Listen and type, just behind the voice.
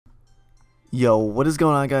Yo, what is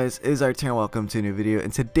going on, guys? It is Art here and welcome to a new video,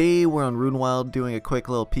 and today we're on Runewild doing a quick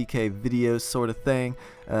little PK video sort of thing.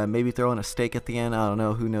 Maybe throwing a stake at the end, I don't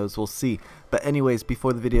know, who knows, we'll see. But anyways,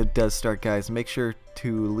 before the video does start, guys, make sure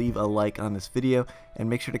to leave a like on this video and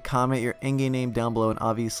make sure to comment your in-game name down below and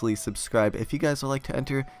obviously subscribe if you guys would like to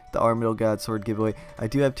enter the Armiddle God Sword giveaway. I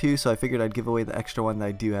do have two, so I figured I'd give away the extra one that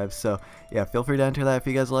I do have, so yeah, feel free to enter that if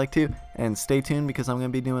you guys would like to, and stay tuned because I'm going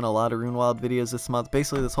to be doing a lot of Runewild videos this month.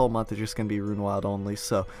 Basically this whole month is just going to be Runewild only,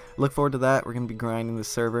 so look forward to that. We're going to be grinding the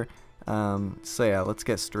server, so yeah, let's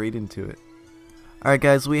get straight into it. Alright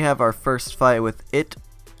guys, we have our first fight with Pker.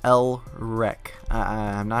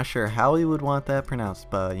 I'm not sure how we would want that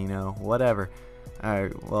pronounced, but you know, whatever.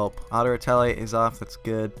 Alright, well, auto retaliate is off, that's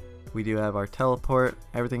good. We do have our teleport,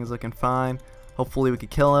 everything is looking fine. Hopefully we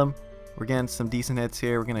could kill him. We're getting some decent hits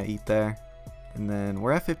here, we're gonna eat there. And then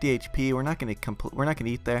we're at 50 HP, we're not gonna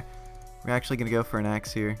eat there. We're actually gonna go for an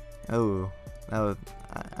axe here. Oh, that was,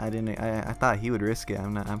 I thought he would risk it.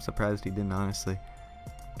 I'm surprised he didn't, honestly.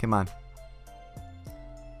 Come on.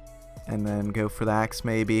 And then go for the axe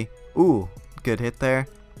maybe. Ooh, good hit there.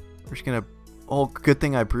 We're just gonna, oh, good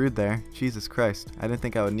thing I brewed there. Jesus Christ, I didn't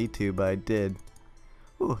think I would need to, but I did.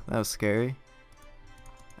 Ooh, that was scary.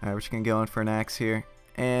 Alright, we're just gonna go in for an axe here.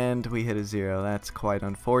 And we hit a 0. That's quite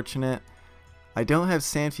unfortunate. I don't have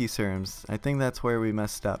Sandfew serums. I think that's where we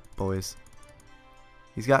messed up, boys.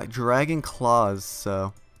 He's got dragon claws,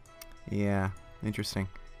 so yeah, interesting.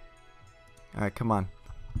 Alright, come on.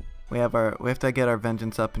 We have to get our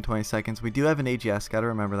vengeance up in 20 seconds. We do have an AGS, gotta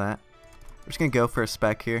remember that. We're just gonna go for a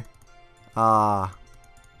spec here. Ah,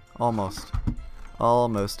 almost.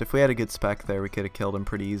 Almost. If we had a good spec there, we could have killed him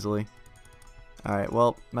pretty easily. Alright,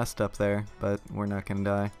 well, messed up there, but we're not gonna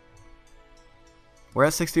die. We're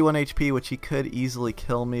at 61 HP, which he could easily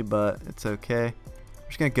kill me, but it's okay. We're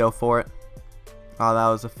just gonna go for it. Oh, that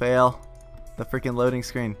was a fail. The freaking loading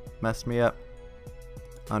screen messed me up.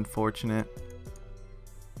 Unfortunate.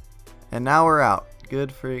 And now we're out. Good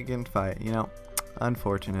freaking fight, you know.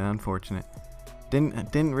 Unfortunate.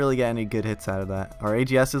 Didn't really get any good hits out of that. Our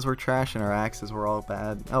AGSs were trash and our axes were all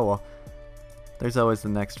bad. Oh well. There's always the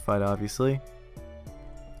next fight, obviously.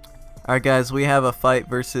 Alright guys, we have a fight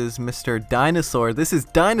versus Mr. Dinosaur. This is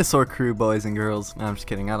Dinosaur Crew, boys and girls. No, I'm just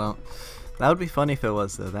kidding. That would be funny if it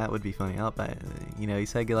was, though. That would be funny. You know, he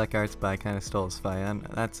said good luck arts, but I kind of stole his fight.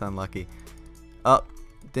 That's unlucky. Oh,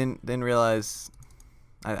 didn't realize.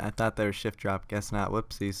 I thought there was shift drop. Guess not.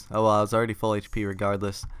 Whoopsies. Oh well, I was already full HP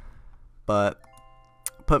regardless. But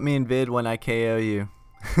put me in vid when I KO you.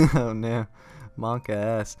 Oh no, Monka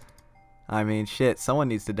ass. I mean, shit. Someone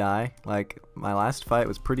needs to die. Like my last fight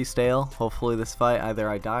was pretty stale. Hopefully this fight, either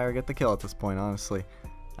I die or get the kill at this point. Honestly,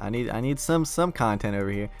 I need some content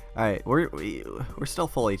over here. All right, we're still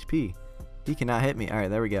full HP. He cannot hit me. All right,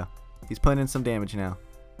 there we go. He's putting in some damage now.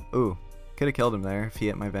 Ooh, could have killed him there if he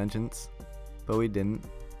hit my vengeance. But we didn't.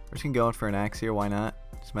 We're just gonna go in for an axe here, why not?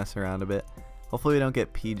 Just mess around a bit. Hopefully we don't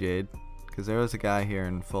get PJ'd, because there was a guy here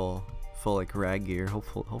in full like rag gear.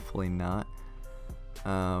 Hopefully not.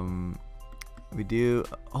 We do.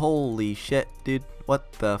 Holy shit, dude!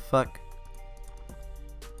 What the fuck?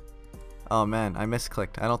 Oh man, I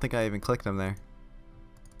misclicked. I don't think I even clicked him there.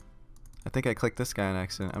 I think I clicked this guy on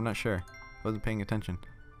accident. I'm not sure. Wasn't paying attention.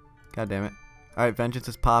 God damn it. Alright, vengeance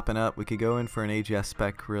is popping up. We could go in for an AGS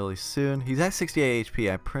spec really soon. He's at 68 HP.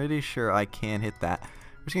 I'm pretty sure I can hit that.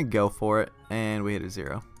 We're just gonna go for it, and we hit a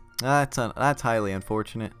 0. That's highly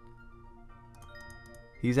unfortunate.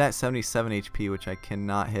 He's at 77 HP, which I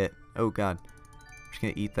cannot hit. Oh god. We're just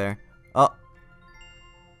gonna eat there. Oh.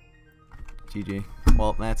 GG.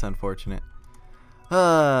 Well, that's unfortunate.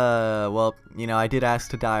 Well, you know, I did ask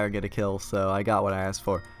to die or get a kill, so I got what I asked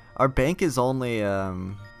for. Our bank is only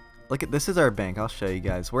look at this is our bank. I'll show you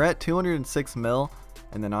guys. We're at 206 mil,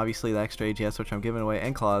 and then obviously the extra AGS, which I'm giving away,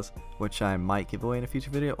 and claws, which I might give away in a future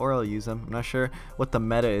video, or I'll use them. I'm not sure what the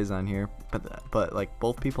meta is on here, but like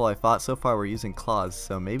both people I fought so far were using claws,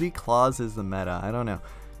 so maybe claws is the meta. I don't know.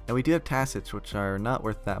 And we do have tacits, which are not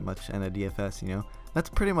worth that much, and a DFS. You know, that's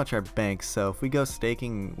pretty much our bank. So if we go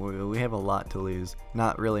staking, we have a lot to lose,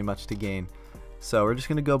 not really much to gain. So we're just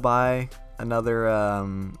gonna go buy another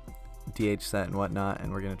DH set and whatnot,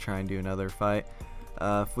 and we're gonna try and do another fight.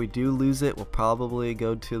 If we do lose it, we'll probably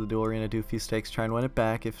go to the duel arena, do a few stakes, try and win it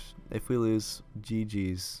back. If we lose,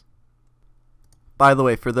 GG's. By the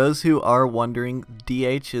way, for those who are wondering,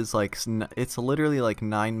 DH is like, it's literally like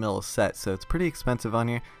 9 mil a set, so it's pretty expensive on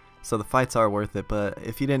here. So the fights are worth it. But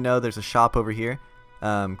if you didn't know, there's a shop over here.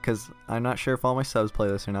 Because I'm not sure if all my subs play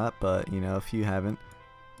this or not, but you know, if you haven't,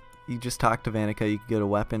 you just talk to Vanica. You can go to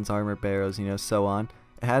weapons, armor, barrows, you know, so on.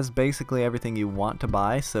 It has basically everything you want to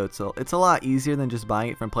buy, so it's a lot easier than just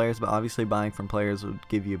buying it from players, but obviously buying from players would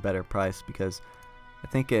give you a better price because I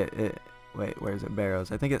think wait, where is it?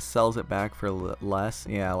 Barrows. I think it sells it back for less.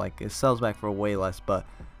 Yeah, like it sells back for way less, but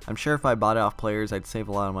I'm sure if I bought it off players, I'd save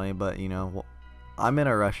a lot of money, but you know, I'm in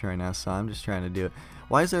a rush right now, so I'm just trying to do it.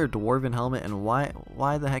 Why is there a dwarven helmet, and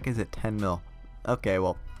why the heck is it 10 mil? Okay,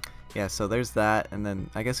 well, yeah, so there's that, and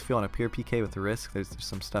then I guess if you want a pure PK with the risk, there's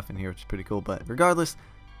some stuff in here which is pretty cool, but regardless,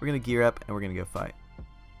 we're going to gear up and we're going to go fight.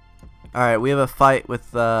 Alright, we have a fight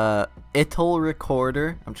with Ital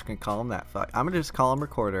Recorder. I'm just going to call him that. Fuck. I'm going to just call him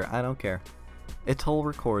Recorder. I don't care. Ital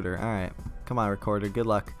Recorder. Alright. Come on, Recorder. Good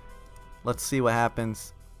luck. Let's see what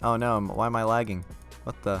happens. Oh no, why am I lagging?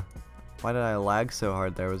 What the? Why did I lag so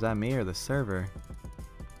hard there? Was that me or the server?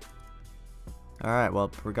 Alright, well,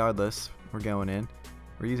 regardless, we're going in.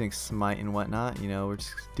 We're using Smite and whatnot. You know, we're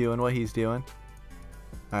just doing what he's doing.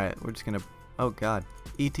 Alright, we're just going to... Oh god.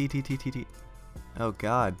 E-T-T-T-T-T. Oh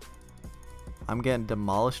god. I'm getting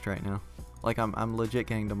demolished right now. Like I'm legit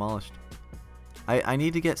getting demolished. I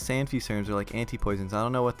need to get sand fuserms or like anti-poisons. I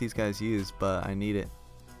don't know what these guys use, but I need it.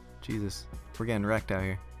 Jesus. We're getting wrecked out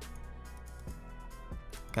here.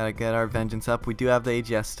 Gotta get our vengeance up. We do have the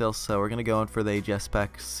AGS still, so we're gonna go in for the AGS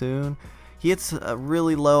spec soon. He hits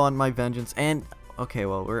really low on my vengeance, and okay,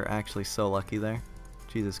 well, we're actually so lucky there.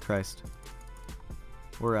 Jesus Christ.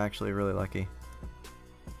 We're actually really lucky.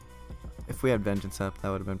 If we had vengeance up, that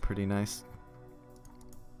would have been pretty nice.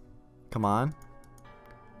 Come on.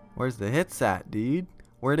 Where's the hits at, dude?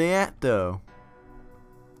 Where they at, though?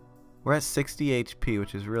 We're at 60 HP,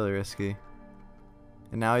 which is really risky.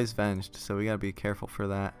 And now he's venged, so we gotta be careful for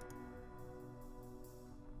that.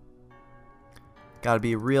 Gotta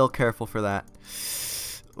be real careful for that.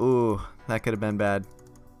 Ooh, that could have been bad.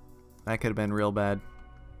 That could have been real bad.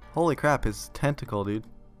 Holy crap, his tentacle, dude.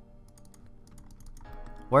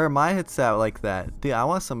 Where are my hits at like that? Dude, I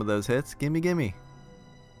want some of those hits. Gimme, gimme.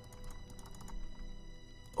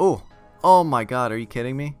 Oh, oh my god, are you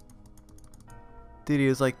kidding me? Dude, he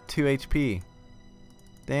was like 2 HP.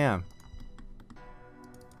 Damn.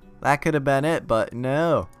 That could have been it, but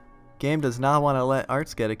no. Game does not want to let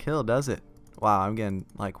Arts get a kill, does it? Wow, I'm getting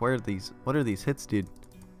like, what are these hits, dude?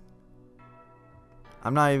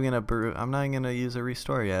 I'm not even gonna use a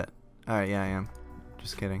restore yet. Alright, yeah, I am.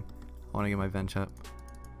 Just kidding. I want to get my venge up.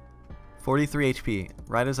 43 HP,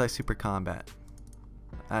 right as I super combat.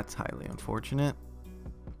 That's highly unfortunate.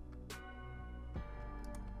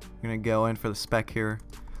 I'm gonna go in for the spec here.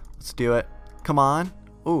 Let's do it. Come on.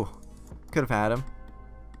 Ooh, could have had him.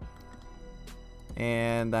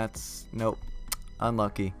 And that's, nope,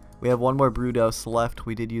 unlucky. We have one more Brewdose left.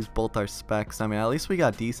 We did use both our specs. I mean, at least we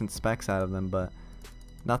got decent specs out of them, but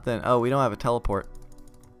nothing. Oh, we don't have a teleport.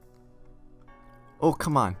 Oh,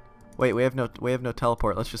 come on. Wait, we have no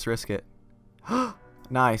teleport. Let's just risk it.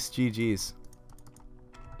 Nice, GG's.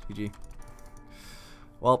 GG.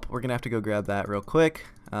 Well, we're gonna have to go grab that real quick.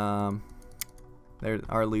 Our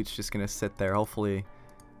loot's just gonna sit there. Hopefully.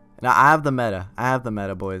 Now I have the meta. I have the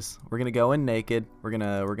meta, boys. We're gonna go in naked. We're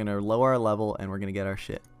gonna lower our level and we're gonna get our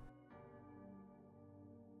shit.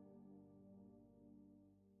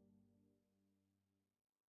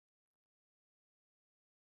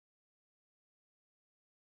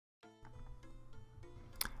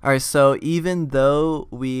 Alright, so even though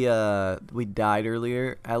we died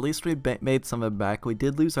earlier, at least we made some of it back. We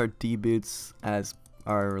did lose our D boots as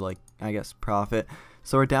our, like, I guess, profit.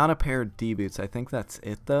 So we're down a pair of D boots. I think that's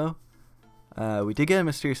it though. We did get a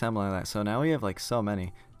mysterious emblem on that, so now we have like so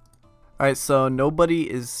many. Alright, so nobody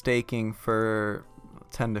is staking for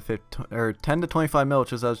 10 to 15 or 10 to 25 mil,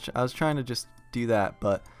 which is I was trying to just do that,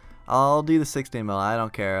 but I'll do the 60 mil. I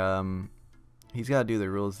don't care. He's got to do the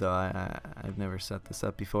rules though. I've never set this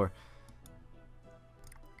up before.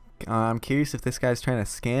 I'm curious if this guy's trying to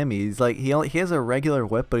scam me. He's like he has a regular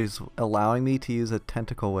whip, but he's allowing me to use a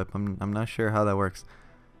tentacle whip. I'm not sure how that works.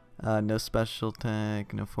 No special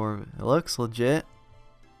tag, no for. It looks legit.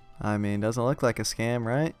 I mean, doesn't look like a scam,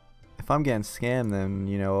 right? If I'm getting scammed, then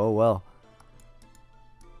you know, oh well.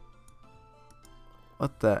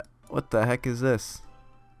 What the heck is this?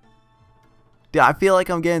 Dude, I feel like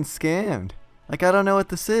I'm getting scammed. Like I don't know what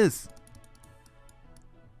this is.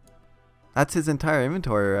 That's his entire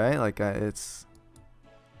inventory, right? Like it's...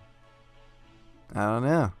 I don't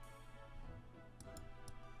know.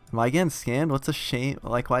 Am I getting scammed? What's a shame?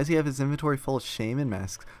 Like, why does he have his inventory full of shaman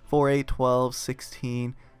masks? 4, 8, 12,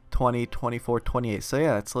 16, 20, 24, 28. So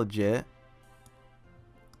yeah, that's legit.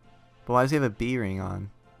 But why does he have a B ring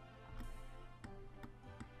on?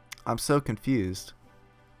 I'm so confused.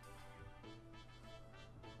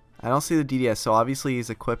 I don't see the DDS, so obviously he's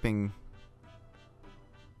equipping...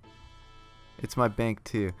 It's my bank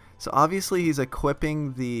too. So obviously he's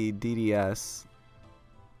equipping the DDS,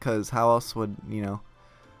 because how else would, you know,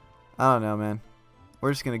 I don't know, man.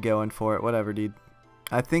 We're just gonna go in for it. Whatever, dude.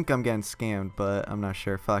 I think I'm getting scammed, but I'm not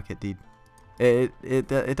sure. Fuck it, dude.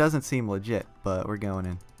 It doesn't seem legit, but we're going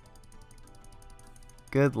in.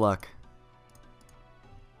 Good luck.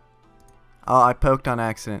 Oh, I poked on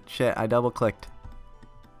accident. Shit, I double clicked.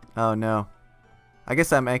 Oh no. I guess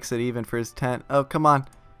that makes it even for his tent. Oh, come on.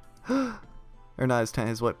 Or not his tent,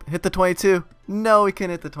 his whip. Hit the 22. No, we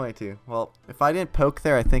couldn't hit the 22. Well, if I didn't poke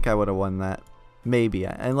there, I think I would have won that. Maybe.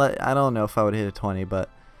 I don't know if I would hit a 20, but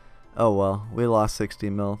oh well. We lost 60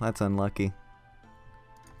 mil. That's unlucky.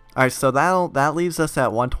 Alright, so that leaves us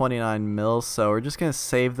at 129 mil, so we're just gonna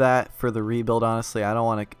save that for the rebuild. Honestly, I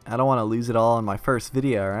don't wanna lose it all in my first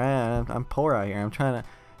video, right? I'm poor out here. I'm trying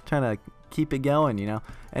to keep it going, you know.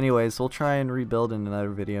 Anyways, we'll try and rebuild in another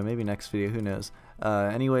video, maybe next video, who knows.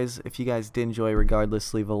 Anyways, if you guys did enjoy,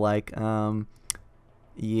 regardless, leave a like.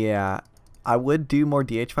 Yeah, I would do more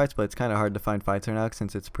DH fights, but it's kind of hard to find fights right now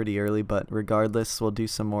since it's pretty early. But regardless, we'll do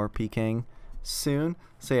some more PKing soon.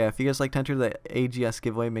 So yeah, if you guys like to enter the AGS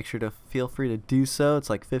giveaway, make sure to feel free to do so. It's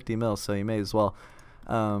like 50 mil, so you may as well.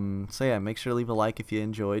 So yeah, make sure to leave a like if you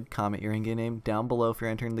enjoyed, comment your in-game name down below if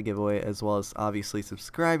you're entering the giveaway, as well as obviously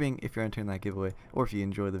subscribing if you're entering that giveaway, or if you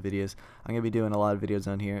enjoy the videos. I'm going to be doing a lot of videos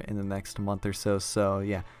on here in the next month or so, so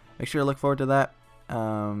yeah, make sure to look forward to that.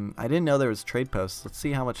 I didn't know there was trade posts. Let's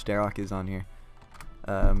see how much Darrock is on here.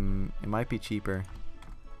 It might be cheaper.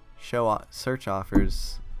 Search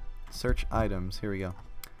offers, search items, here we go.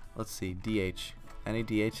 Let's see, DH. Any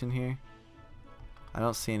DH in here? I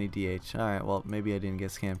don't see any DH. Alright, well, maybe I didn't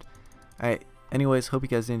get scammed. Alright, anyways, hope you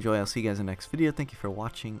guys enjoy. I'll see you guys in the next video. Thank you for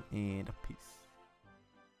watching, and peace.